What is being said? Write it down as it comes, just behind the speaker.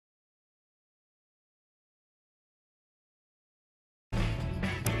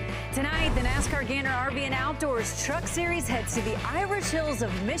NASCAR Gander RV and Outdoors Truck Series heads to the Irish Hills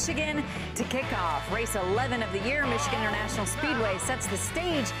of Michigan to kick off. Race 11 of the year, Michigan International Speedway sets the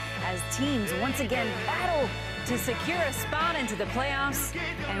stage as teams once again battle to secure a spot into the playoffs.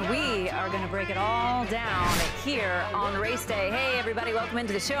 And we are going to break it all down here on race day. Hey, everybody, welcome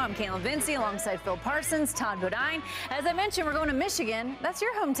into the show. I'm Kaitlyn Vincie alongside Phil Parsons, Todd Bodine. As I mentioned, we're going to Michigan. That's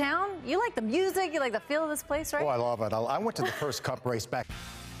your hometown. You like the music, you like the feel of this place, right? Oh, I love it. I went to the first Cup race back.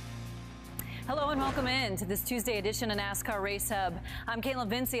 Hello and welcome in to this Tuesday edition of NASCAR Race Hub. I'm Kaitlyn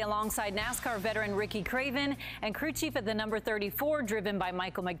Vincie alongside NASCAR veteran Ricky Craven and crew chief at the number 34, driven by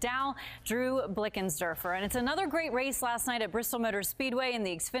Michael McDowell, Drew Blickensderfer. And it's another great race last night at Bristol Motor Speedway in the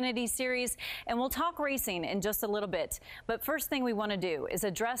Xfinity Series, and we'll talk racing in just a little bit. But first thing we want to do is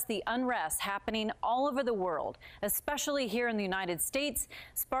address the unrest happening all over the world, especially here in the United States,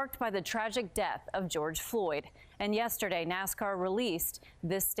 sparked by the tragic death of George Floyd. And yesterday, NASCAR released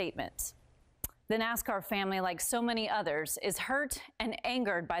this statement. The NASCAR family, like so many others, is hurt and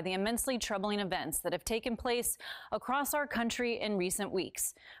angered by the immensely troubling events that have taken place across our country in recent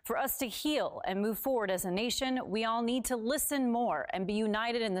weeks. For us to heal and move forward as a nation, we all need to listen more and be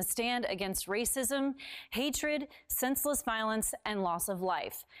united in the stand against racism, hatred, senseless violence, and loss of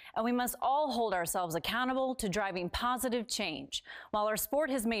life. And we must all hold ourselves accountable to driving positive change. While our sport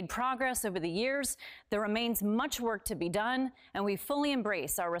has made progress over the years, there remains much work to be done, and we fully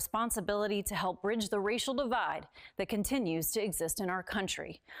embrace our responsibility to help bridge the racial divide that continues to exist in our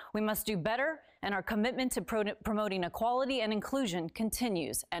country. We must do better, and our commitment to promoting equality and inclusion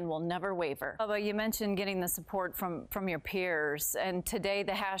continues and will never waver. Although you mentioned getting the support from your peers, and today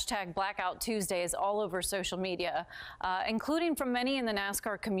the hashtag Blackout Tuesday is all over social media, including from many in the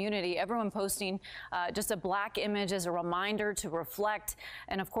NASCAR community, everyone posting just a black image as a reminder to reflect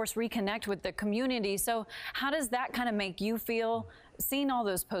and, of course, reconnect with the community. So how does that kind of make you feel, seeing all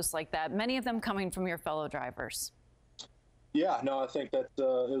those posts like that, many of them coming from your fellow drivers? Yeah, no, I think that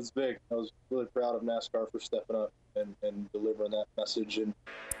it was big. I was really proud of NASCAR for stepping up and delivering that message. And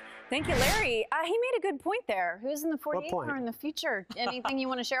thank you, Larry. He made a good point there. Who's in the 48 car in the future? Anything you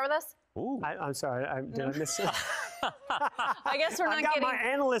want to share with us? Ooh. I'm sorry, did I miss it? I guess we're not I've got my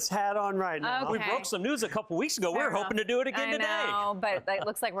analyst hat on right now. Okay. We broke some news a couple weeks ago. We're hoping to do it again today. I know, but it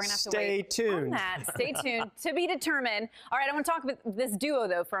looks like we're going to have to wait. Stay tuned. On that. Stay tuned. To be determined. All right, I want to talk about this duo,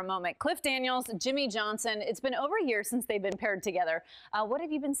 though, for a moment. Cliff Daniels, Jimmy Johnson. It's been over a year since they've been paired together. What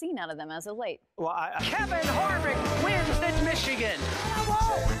have you been seeing out of them as of late? Well, Kevin Harvick wins at Michigan.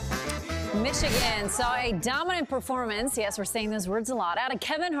 Michigan saw a dominant performance, yes, we're saying those words a lot, out of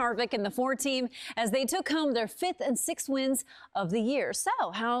Kevin Harvick and the 4 team as they took home their 5th and 6th wins of the year. So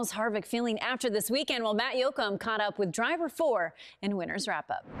how's Harvick feeling after this weekend? Well, Matt Yoakum caught up with driver 4 in Winners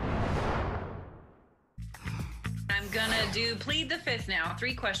Wrap-Up. I'm gonna plead the 5th now.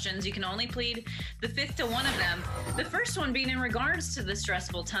 3 questions. You can only plead the 5th to one of them. The first one being in regards to the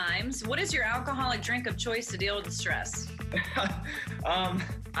stressful times. What is your alcoholic drink of choice to deal with the stress?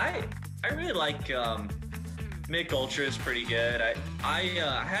 I really like Mick Ultra is pretty good. I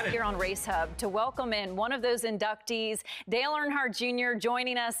had it here on Race Hub to welcome in one of those inductees, Dale Earnhardt Jr.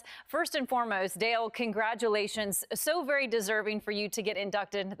 joining us. First and foremost, Dale, congratulations. So very deserving for you to get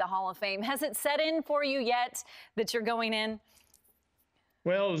inducted into the Hall of Fame. Has it set in for you yet that you're going in?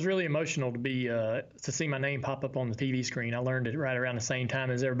 Well, it was really emotional to see my name pop up on the TV screen. I learned it right around the same time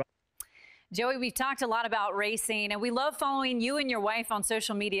as everybody. Joey, we've talked a lot about racing, and we love following you and your wife on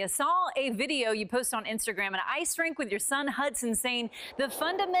social media. Saw a video you posted on Instagram at an ice rink with your son Hudson saying the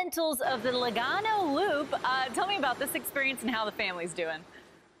fundamentals of the Logano Loop. Tell me about this experience and how the family's doing.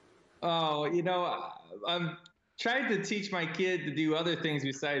 Oh, you know, I'm trying to teach my kid to do other things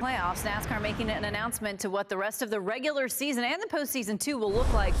besides playoffs. NASCAR making an announcement to what the rest of the regular season and the postseason too will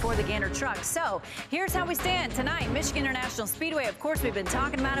look like for the Gander trucks. So here's how we stand tonight. Michigan International Speedway, of course, we've been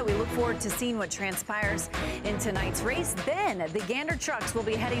talking about it. We look forward to seeing what transpires in tonight's race. Then the Gander trucks will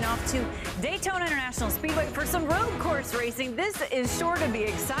be heading off to Daytona International Speedway for some road course racing. This is sure to be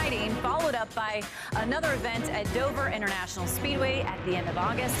exciting, followed up by another event at Dover International Speedway at the end of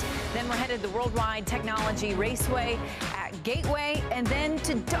August. Then we're headed to the Worldwide Technology Raceway at Gateway, and then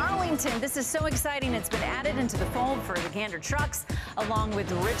to Darlington. This is so exciting. It's been added into the fold for the Gander trucks, along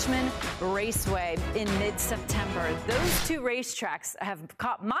with Richmond Raceway in mid-September. Those 2 racetracks have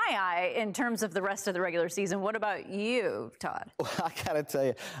caught my eye in terms of the rest of the regular season. What about you, Todd? Well, I gotta tell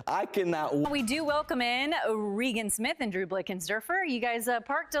you, I cannot. We do welcome in Regan Smith and Drew Blickensderfer. You guys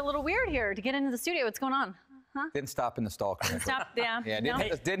parked a little weird here to get into the studio. What's going on? Didn't stop in the stall correctly. Stop, yeah. Yeah,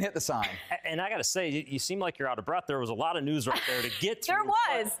 didn't hit the sign. And I got to say, you seem like you're out of breath. There was a lot of news right there to get through. There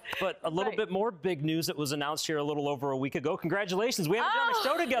was. But a little bit more big news that was announced here a little over a week ago. Congratulations. We haven't done a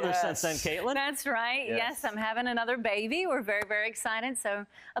show together since then, Kaitlyn. That's right. Yes, I'm having another baby. We're very, very excited. So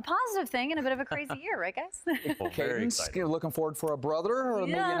a positive thing and a bit of a crazy year, right, guys? Very excited. Looking forward for a brother or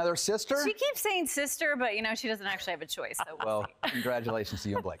maybe another sister? She keeps saying sister, but, you know, she doesn't actually have a choice. So well, congratulations to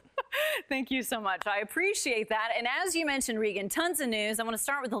you and Blake. Thank you so much. I appreciate that. And as you mentioned, Regan, tons of news. I want to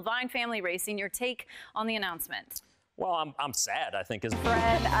start with Levine Family Racing. Your take on the announcement. Well, I'm sad, I think.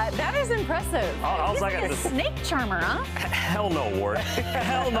 Fred, that is impressive. I was like a snake charmer, huh? Hell no, Ward.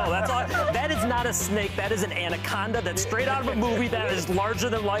 Hell no. That's all. That is not a snake. That is an anaconda. That's straight out of a movie. That is larger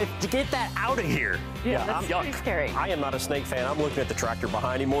than life. To get that out of here. Yeah, that's pretty scary. I am not a snake fan. I'm looking at the tractor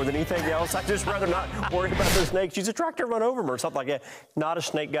behind him more than anything else. I'd just rather not worry about the snakes. Use a tractor, run over him or something like that. Not a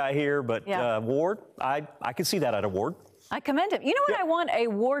snake guy here, but Ward, I can see that out of Ward. I commend him. You know what? I want a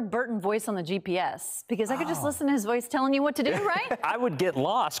Ward Burton voice on the GPS because I could just listen to his voice telling you what to do, right? I would get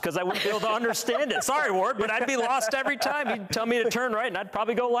lost because I wouldn't be able to understand it. Sorry, Ward, but I'd be lost every time. He'd tell me to turn right, and I'd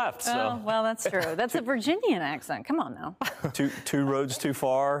probably go left. So. Oh, well, that's true. That's a Virginian accent. Come on now. Two roads too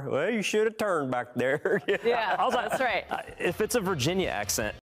far. Well, you should have turned back there. Yeah, that's right. If it's a Virginia accent,